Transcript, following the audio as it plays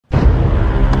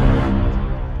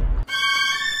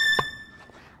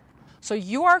So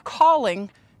you are calling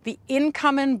the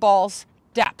incoming ball's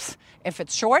depth. If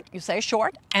it's short, you say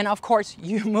short, and of course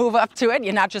you move up to it.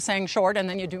 You're not just saying short and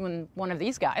then you're doing one of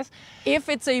these guys. If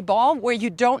it's a ball where you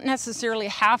don't necessarily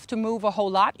have to move a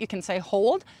whole lot, you can say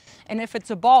hold. And if it's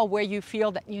a ball where you feel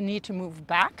that you need to move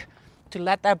back, to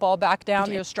let that ball back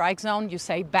down your strike zone, you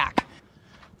say back.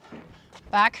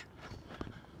 Back.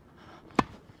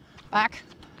 Back.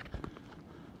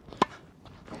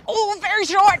 Oh, very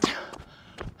short.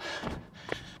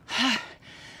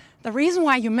 The reason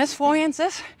why you miss voyance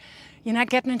is you're not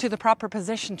getting into the proper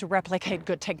position to replicate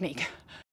good technique.